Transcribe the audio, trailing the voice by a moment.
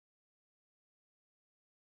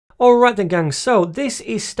Alright then gang, so this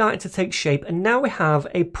is starting to take shape and now we have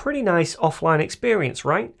a pretty nice offline experience,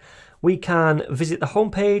 right? We can visit the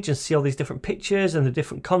homepage and see all these different pictures and the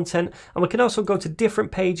different content, and we can also go to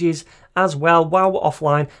different pages as well while we're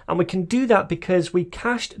offline, and we can do that because we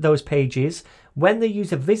cached those pages when the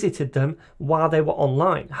user visited them while they were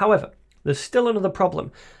online. However, there's still another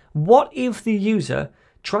problem. What if the user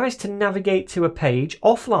tries to navigate to a page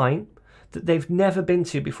offline that they've never been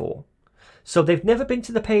to before? So they've never been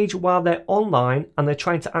to the page while they're online and they're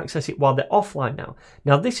trying to access it while they're offline now.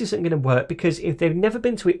 Now this isn't going to work because if they've never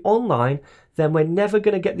been to it online, then we're never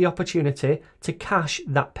going to get the opportunity to cache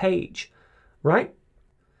that page, right?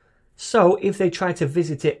 So if they try to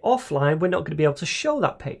visit it offline, we're not going to be able to show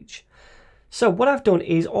that page. So what I've done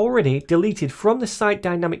is already deleted from the site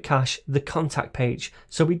dynamic cache the contact page.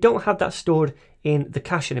 So we don't have that stored in the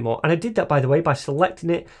cache anymore. And I did that, by the way, by selecting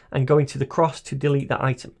it and going to the cross to delete that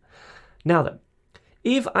item. Now then,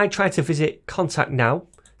 if I try to visit contact now,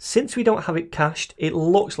 since we don't have it cached, it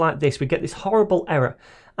looks like this. We get this horrible error.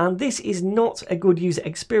 And this is not a good user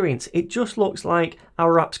experience. It just looks like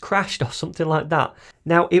our app's crashed or something like that.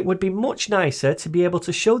 Now, it would be much nicer to be able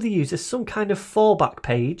to show the user some kind of fallback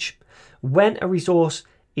page when a resource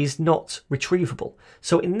is not retrievable.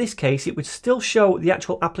 So in this case, it would still show the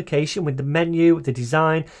actual application with the menu, the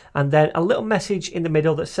design, and then a little message in the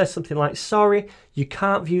middle that says something like, sorry, you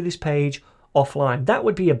can't view this page offline. That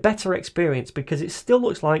would be a better experience because it still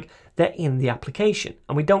looks like they're in the application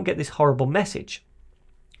and we don't get this horrible message.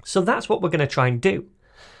 So that's what we're going to try and do.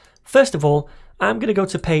 First of all, I'm going to go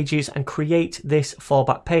to pages and create this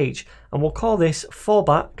fallback page, and we'll call this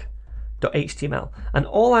fallback.html. And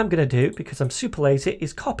all I'm going to do, because I'm super lazy,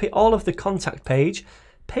 is copy all of the contact page,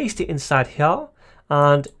 paste it inside here,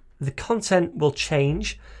 and the content will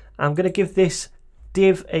change. I'm going to give this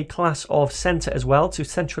div a class of center as well to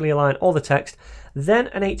centrally align all the text, then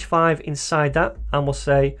an h5 inside that, and we'll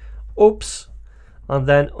say oops, and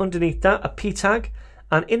then underneath that a p tag,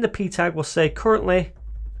 and in the p tag we'll say currently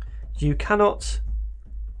you cannot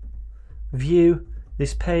view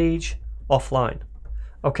this page offline.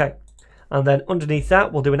 Okay. And then underneath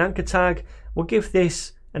that, we'll do an anchor tag. We'll give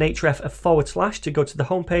this an href a / to go to the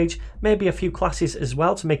home page, maybe a few classes as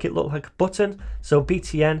well to make it look like a button. So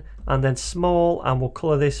btn and then small, and we'll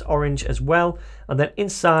color this orange as well. And then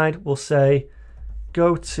inside, we'll say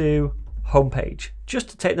go to home page, just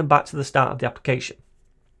to take them back to the start of the application.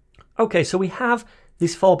 Okay, so we have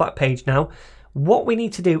this fallback page now. What we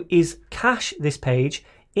need to do is cache this page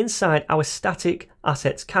inside our static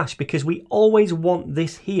assets cache because we always want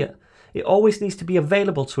this here. It always needs to be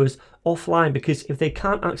available to us offline because if they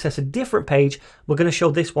can't access a different page, we're going to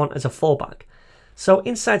show this one as a fallback. So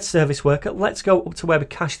inside service worker, let's go up to where we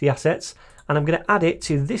cache the assets, and I'm going to add it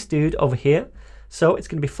to this dude over here. So it's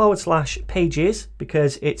going to be / pages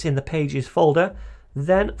because it's in the pages folder,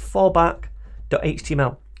 then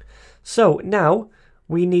fallback.html. So now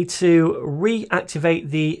we need to reactivate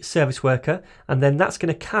the service worker, and then that's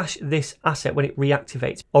going to cache this asset when it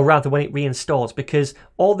reactivates, or rather when it reinstalls, because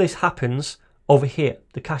all this happens over here,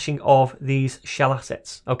 the caching of these shell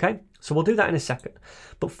assets. Okay, so we'll do that in a second.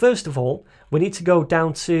 But first of all, we need to go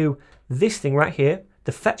down to this thing right here,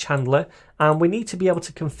 the fetch handler, and we need to be able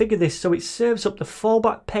to configure this so it serves up the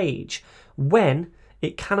fallback page when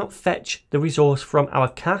it cannot fetch the resource from our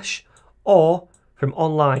cache or from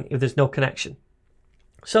online if there's no connection.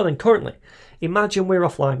 So then currently, imagine we're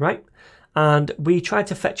offline, right? And we try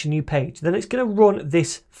to fetch a new page. Then it's going to run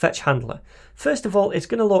this fetch handler. First of all, it's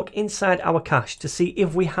going to look inside our cache to see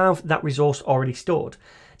if we have that resource already stored.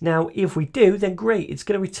 Now, if we do, then great, it's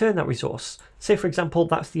going to return that resource. Say, for example,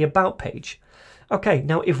 that's the about page. Okay,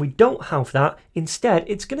 now if we don't have that, instead,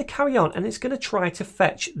 it's going to carry on and it's going to try to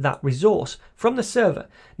fetch that resource from the server.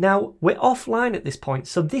 Now, we're offline at this point,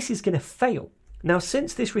 so this is going to fail. Now,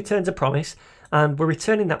 since this returns a promise, and we're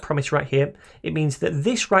returning that promise right here, it means that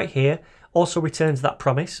this right here also returns that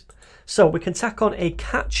promise. So we can tack on a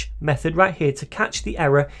catch method right here to catch the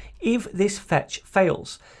error if this fetch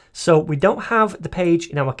fails. So we don't have the page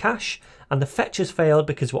in our cache, and the fetch has failed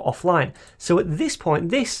because we're offline. So at this point,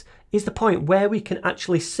 this is the point where we can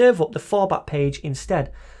actually serve up the fallback page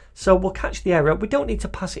instead. So we'll catch the error. We don't need to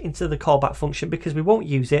pass it into the callback function because we won't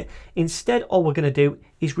use it. Instead, all we're going to do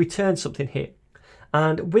is return something here.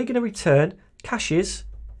 And we're going to return caches.match,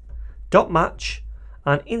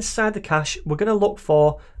 and inside the cache we're going to look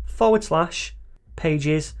for /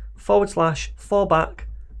 pages / fallback.html,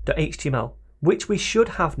 which we should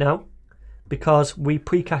have now because we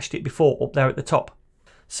pre-cached it before up there at the top.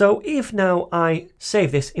 So if now I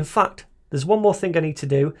save this, in fact there's one more thing I need to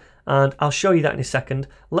do and I'll show you that in a second.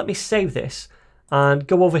 Let me save this and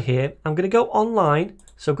go over here. I'm going to go online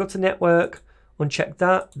So go to network, uncheck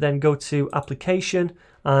that, then go to application,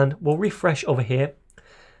 and we'll refresh over here.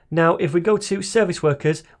 Now, if we go to service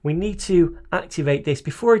workers, we need to activate this.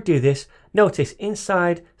 Before I do this, notice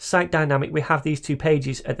inside Site Dynamic, we have these two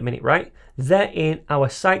pages at the minute, right? They're in our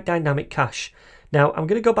Site Dynamic cache. Now, I'm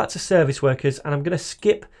going to go back to service workers and I'm going to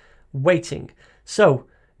skip waiting. So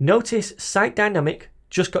notice Site Dynamic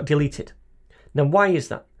just got deleted. Now, why is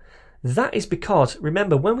that? That is because,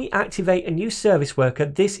 remember, when we activate a new service worker,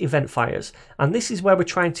 this event fires. And this is where we're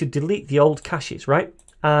trying to delete the old caches, right?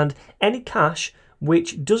 And any cache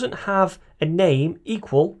which doesn't have a name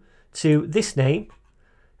equal to this name,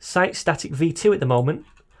 site static v2 at the moment,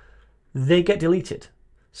 they get deleted.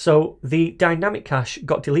 So the dynamic cache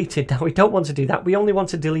got deleted. Now we don't want to do that. We only want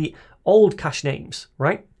to delete old cache names,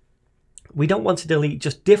 right? We don't want to delete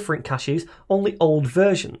just different caches, only old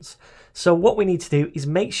versions. So what we need to do is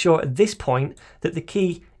make sure at this point that the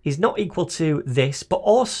key is not equal to this, but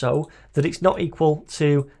also that it's not equal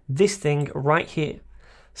to this thing right here.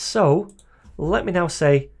 So let me now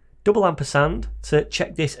say double ampersand to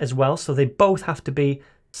check this as well. So they both have to be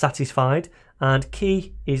satisfied, and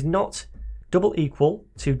key is not double equal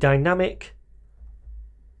to dynamic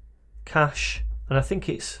cache, and I think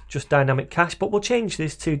it's just dynamic cache, but we'll change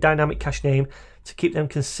this to dynamic cache name to keep them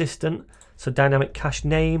consistent. So dynamic cache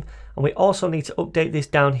name, and we also need to update this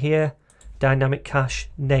down here, dynamic cache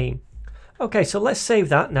name. Okay, so let's save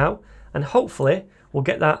that now, and hopefully we'll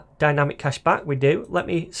get that dynamic cache back. We do. Let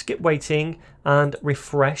me skip waiting and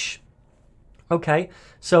refresh. Okay,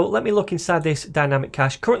 so let me look inside this dynamic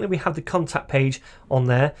cache. Currently we have the contact page on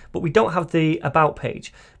there, but we don't have the about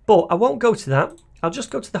page. But I won't go to that. I'll just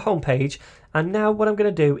go to the home page. And now what I'm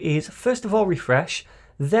going to do is, first of all, refresh.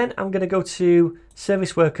 Then I'm going to go to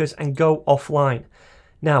service workers and go offline.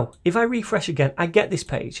 Now, if I refresh again, I get this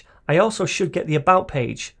page. I also should get the about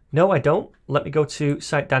page. No, I don't. Let me go to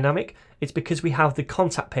Site Dynamic. It's because we have the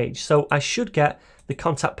contact page. So I should get the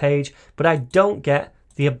contact page, but I don't get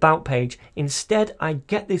the about page. Instead, I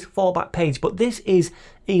get this fallback page. But this is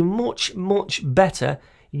a much, much better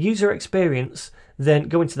user experience than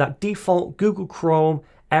going to that default Google Chrome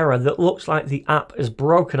error that looks like the app is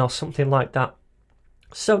broken or something like that.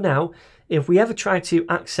 So now, if we ever try to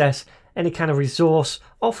access any kind of resource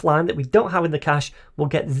offline that we don't have in the cache, we'll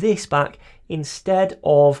get this back instead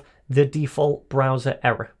of the default browser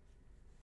error.